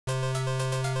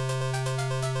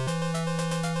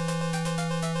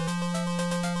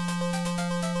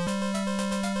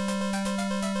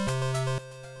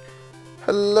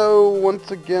Hello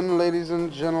once again, ladies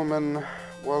and gentlemen.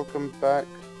 Welcome back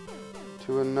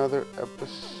to another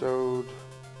episode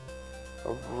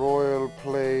of Royal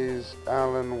Plays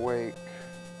Alan Wake.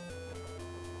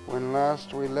 When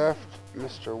last we left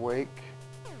Mr. Wake,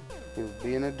 he was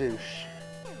being a douche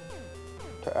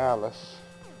to Alice.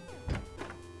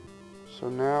 So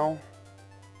now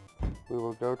we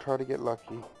will go try to get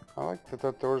lucky. I like that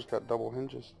that door's got double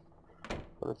hinges,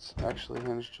 but it's actually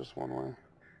hinged just one way.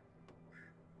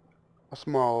 A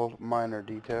small, minor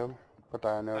detail, but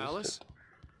I noticed Alice? it.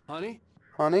 Honey?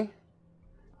 Honey?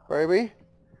 Baby?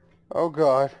 Oh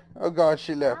God. Oh God,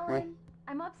 she left me. Alan,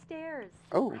 I'm upstairs.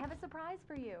 Oh. I have a surprise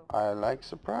for you. I like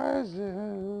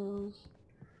surprises.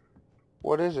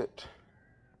 What is it?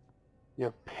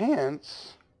 Your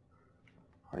pants?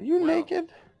 Are you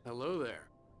naked? Hello there.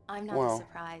 I'm not Well. a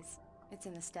surprise. It's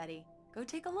in the study. Go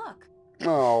take a look.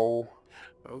 Oh.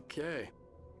 Okay.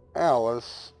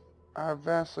 Alice. I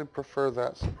vastly prefer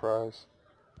that surprise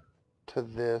to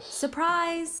this.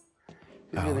 Surprise! He's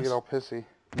gonna Alice? get all pissy.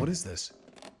 What is this?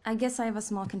 I guess I have a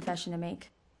small confession to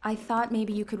make. I thought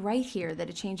maybe you could write here that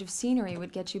a change of scenery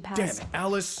would get you past... Damn it,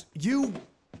 Alice.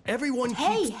 Everyone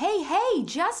Hey, keeps... hey,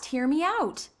 just hear me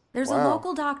out. There's a Wow.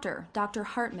 local doctor, Dr.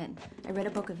 Hartman. I read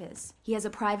a book of his. He has a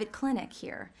private clinic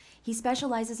here. He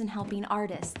specializes in helping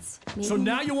artists. Maybe... So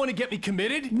now you want to get me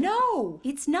committed? No,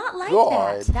 it's not like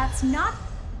God. that. That's not...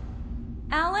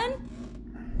 Alan?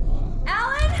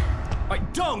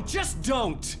 Alan? Just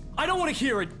don't! I don't want to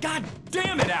hear it! God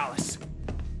damn it, Alice!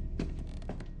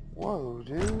 Whoa,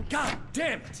 dude. God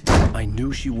damn it! I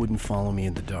knew she wouldn't follow me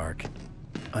in the dark.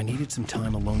 I needed some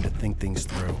time alone to think things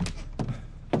through.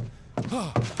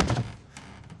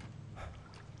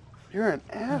 You're an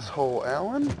asshole,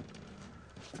 Alan.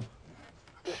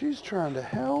 She's trying to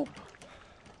help,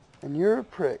 and you're a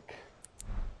prick.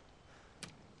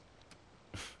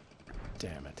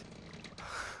 Damn it.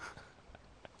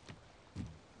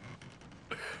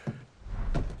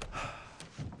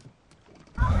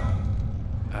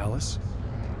 Alice?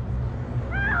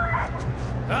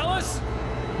 Alice?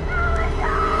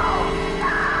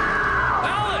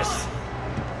 Alice!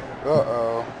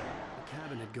 Uh-oh. The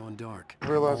cabin had gone dark.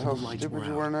 Realize All how the lights stupid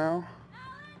you out. were now?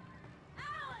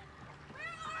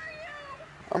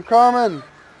 I'm coming!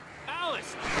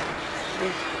 Alice!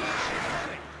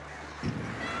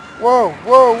 Whoa,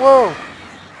 whoa, whoa!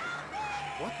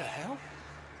 What the hell?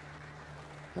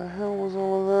 The hell was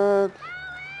all of that?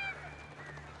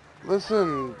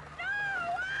 Listen,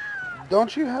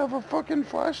 don't you have a fucking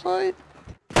flashlight?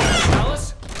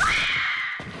 Alice?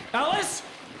 Alice?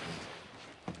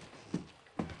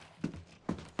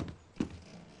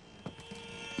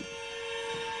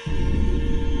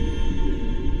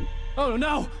 Oh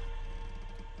no!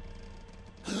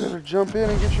 You better jump in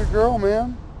and get your girl,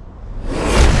 man.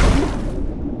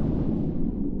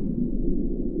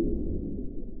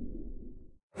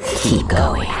 Keep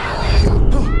going,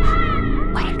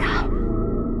 Wake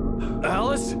up.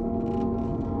 Alice?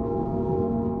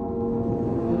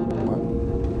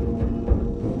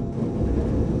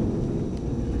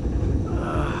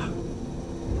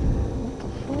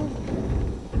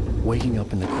 Waking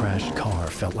up in the crashed car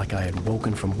felt like I had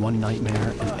woken from one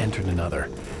nightmare and entered another.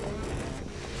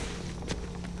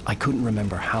 I couldn't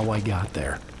remember how I got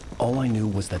there. All I knew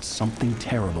was that something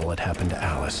terrible had happened to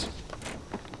Alice.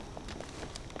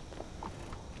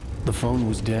 The phone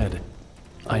was dead.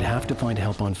 I'd have to find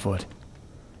help on foot.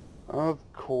 Of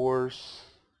course.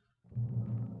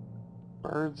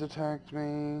 Birds attacked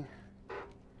me.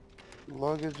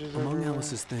 Luggage is Among everywhere.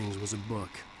 Alice's things was a book,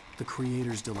 The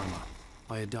Creator's Dilemma,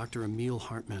 by a Dr. Emil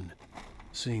Hartman.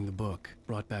 Seeing the book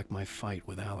brought back my fight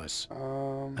with Alice.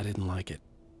 I didn't like it,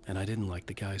 and I didn't like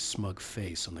the guy's smug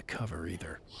face on the cover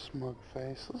either. Smug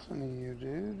face. Listen to you,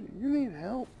 dude. You need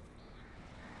help.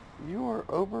 You are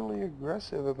overly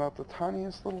aggressive about the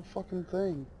tiniest little fucking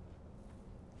thing.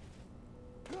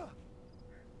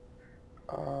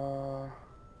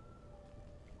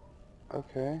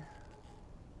 Okay.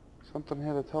 Something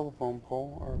hit a telephone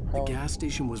pole or a The power gas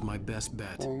station was my best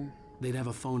bet. thing. They'd have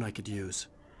a phone I could use.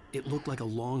 It looked like a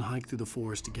long hike through the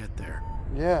forest to get there.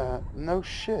 Yeah, no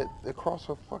shit. Across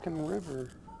a fucking river.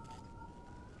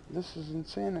 This is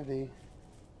insanity.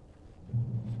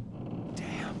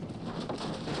 Damn.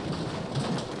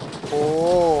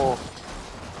 Oh.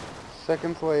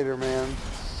 Seconds later, man.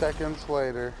 Seconds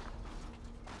later.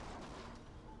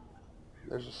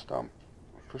 There's a stump.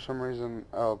 For some reason,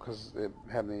 oh, because it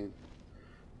had me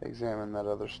examine that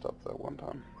other stuff that one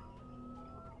time.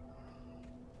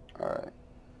 Alright.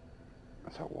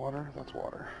 Is that water? That's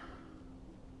water.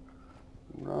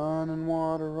 Running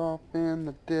water off in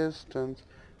the distance.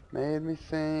 Made me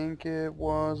think it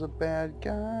was a bad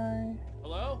guy.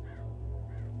 Hello?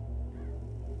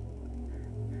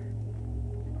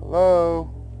 Hello?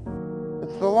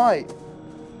 It's the light.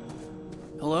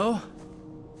 Hello?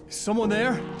 Is someone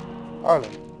there? Alan,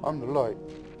 I'm the light.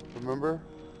 Remember?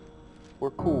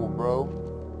 We're cool, bro.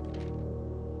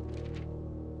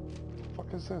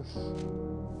 What the fuck is this?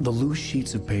 The loose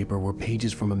sheets of paper were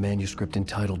pages from a manuscript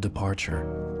entitled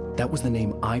Departure. That was the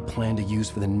name I planned to use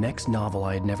for the next novel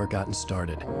I had never gotten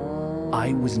started.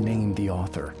 I was named the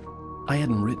author. I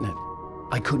hadn't written it.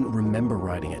 I couldn't remember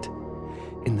writing it.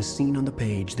 In the scene on the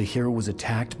page, the hero was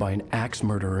attacked by an axe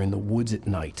murderer in the woods at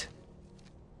night.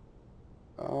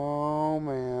 Oh,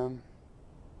 man.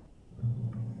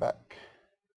 Back.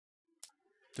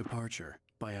 Departure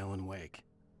by Alan Wake.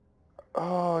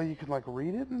 Oh, you can like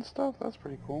read it and stuff? That's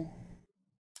pretty cool.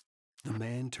 The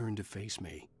man turned to face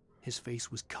me. His face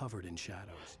was covered in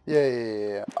shadows.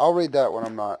 Yeah. I'll read that when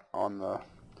I'm not on the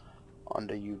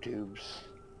YouTubes.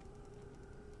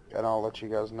 And I'll let you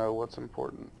guys know what's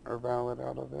important or valid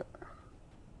out of it.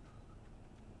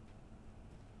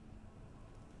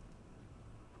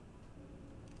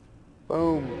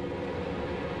 Boom.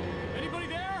 Anybody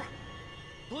there?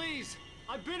 Please,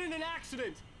 I've been in an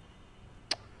accident.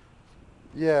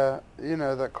 Yeah, you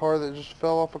know, that car that just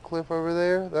fell off a cliff over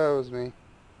there? That was me.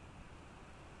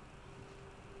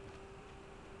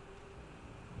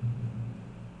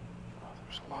 Oh,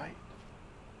 there's a light.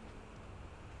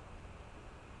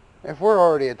 If we're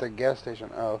already at the gas station,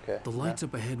 oh, okay. The lights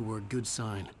up ahead were a good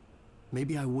sign.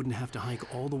 Maybe I wouldn't have to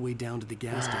hike all the way down to the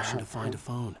gas station to find a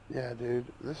phone. Yeah, dude,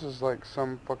 this is like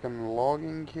some fucking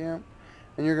logging camp,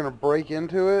 and you're gonna break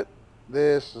into it?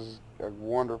 This is a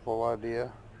wonderful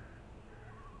idea.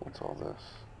 What's all this?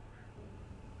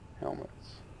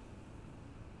 Helmets.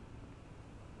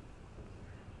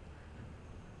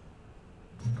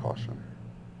 Caution.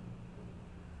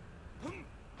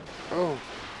 Oh.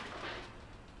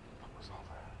 What was all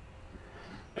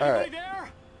that? Anybody Alright. there?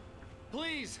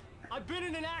 Please, I've been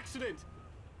in an accident.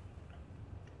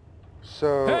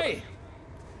 So... Hey!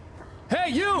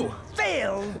 Hey, you!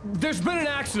 Phil! There's been an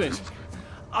accident.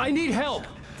 I need help.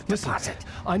 Listen, Deposit.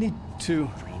 I need to...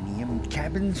 Premium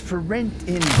cabins for rent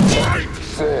in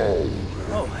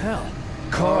Oh, hell.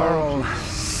 Carl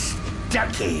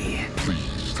Stuckey.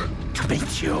 Pleased to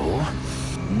meet you.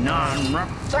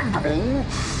 Non-refundable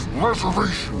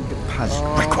reservation deposit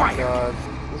Oh my required. God.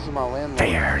 This is my landlord.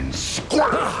 Fair and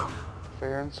square.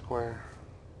 Fair and square.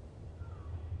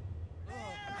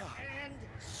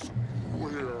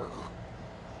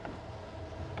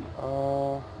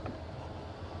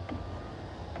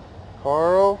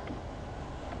 Carl?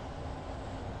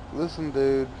 Listen,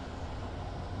 dude.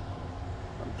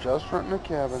 I'm just renting a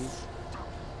cabin.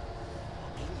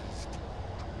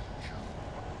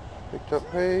 Picked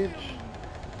up page.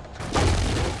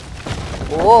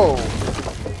 Whoa!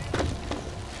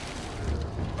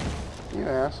 You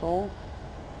asshole.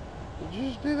 Did you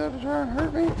just do that to try and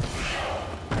hurt me?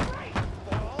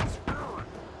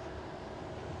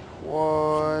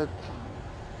 What?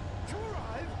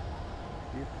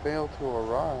 You failed to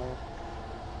arrive.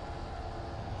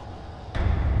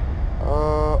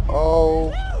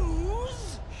 Oh.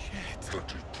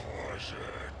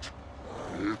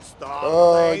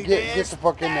 Get the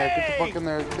fuck in there. Get the fuck in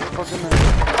there. Get the fuck in there.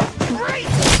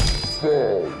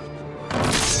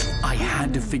 I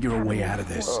had to figure a way out of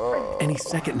this. Any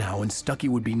second now, and Stuckey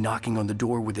would be knocking on the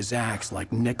door with his axe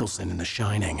like Nicholson in The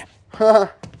Shining. Good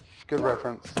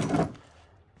reference. Is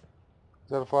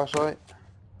that a flashlight?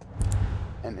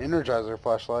 An Energizer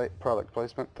flashlight. Product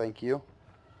placement. Thank you.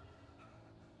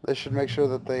 They should make sure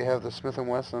that they have the Smith &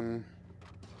 Wesson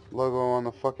logo on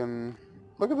the fucking...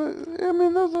 Look at the... I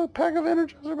mean, there's a pack of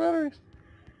Energizer batteries.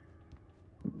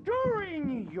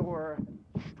 During your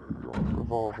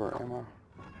Revolver ammo.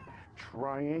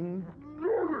 trying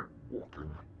Nordic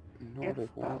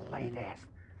the walking. latest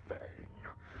thing.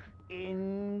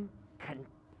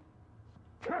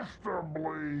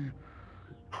 Incontestably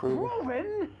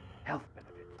proven health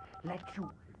benefits let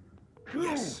you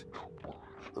Yes.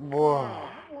 Whoa.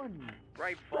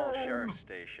 Great Falls Sheriff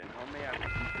Station. How may I...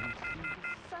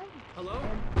 Hello?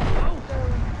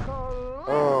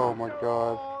 Oh my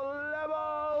God.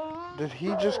 Did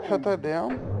he just cut that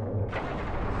down?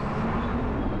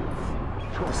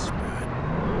 This is bad.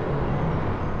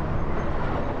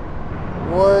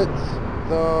 What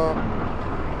the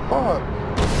fuck?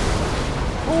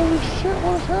 Holy shit,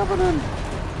 what is happening?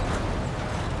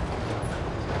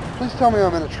 Please tell me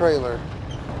I'm in a trailer.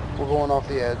 We're going off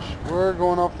the edge. We're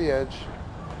going off the edge.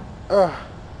 Ugh.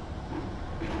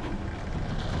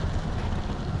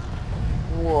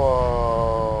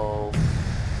 Whoa.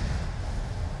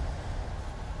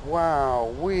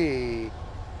 Wow,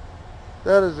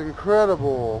 that is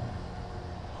incredible.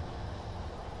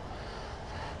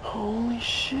 Holy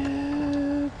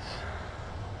shit.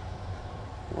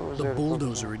 What was The there to focus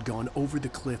bulldozer on? had gone over the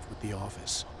cliff with the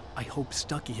office. I hoped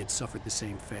Stucky had suffered the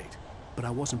same fate, but I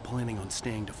wasn't planning on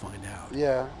staying to find out.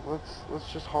 Yeah,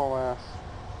 let's just haul ass.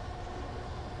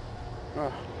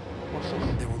 What's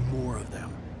this? There were more of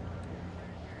them.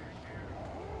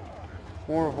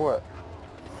 More of what?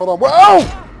 Hold on.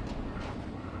 Whoa!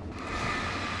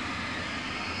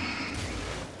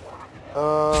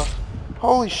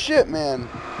 Holy shit, man.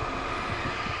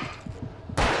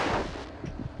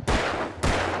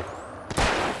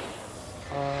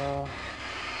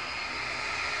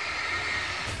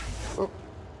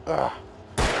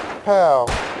 Pow.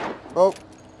 Oh,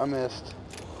 I missed.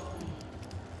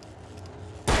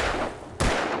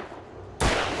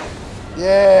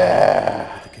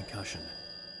 Yeah. The concussion.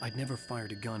 I'd never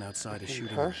fired a gun outside a shooting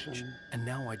Concussion? range, and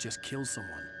now I just killed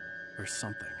someone. Or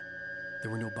something.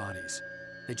 There were no bodies.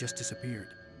 They just disappeared.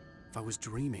 If I was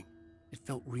dreaming, it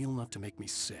felt real enough to make me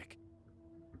sick.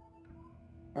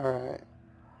 Alright.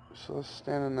 So let's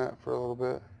stand in that for a little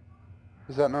bit.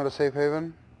 Is that not a safe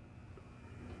haven?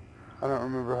 I don't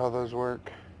remember how those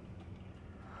work.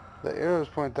 The arrows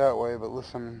point that way, but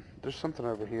listen, there's something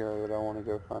over here that I want to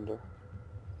go find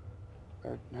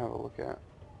have a look at.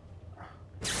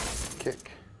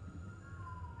 Kick.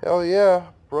 Hell yeah,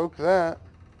 broke that.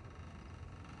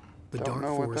 The Don't dark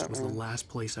know what forest that was the means. last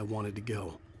place I wanted to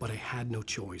go, but I had no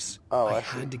choice. Oh, I I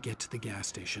see. had to get to the gas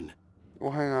station.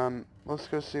 Well, hang on. Let's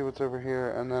go see what's over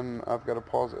here, and then I've got to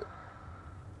pause it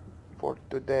for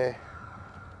today.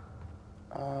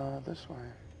 This way.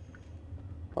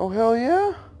 Oh, hell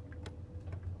yeah!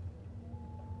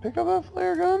 Pick up that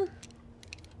flare gun.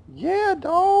 Yeah,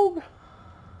 dog!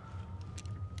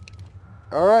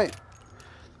 Alright.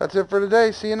 That's it for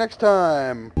today. See you next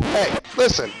time. Hey,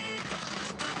 listen.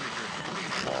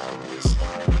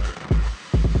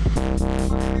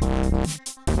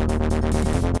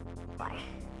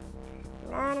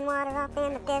 Running water off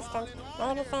in the distance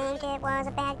made me think it was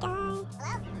a bad guy.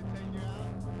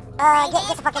 Get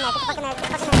the fuck in there, get the fuck in there, get the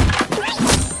fuck in there.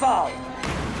 Fall.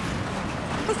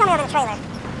 Please tell me I'm in a trailer.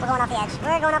 We're going off the edge.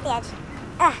 We're going off the edge.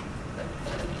 Ugh.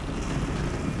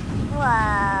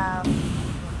 Whoa.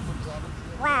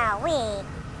 Wow-wee.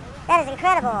 That is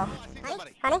incredible.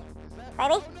 Honey?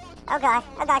 Baby? Oh god,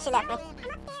 she left me.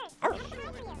 Oh,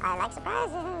 I like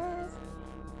surprises.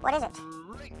 What is it?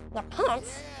 Your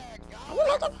pants? Are you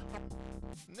naked?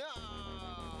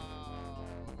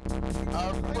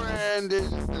 Our friend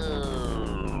is...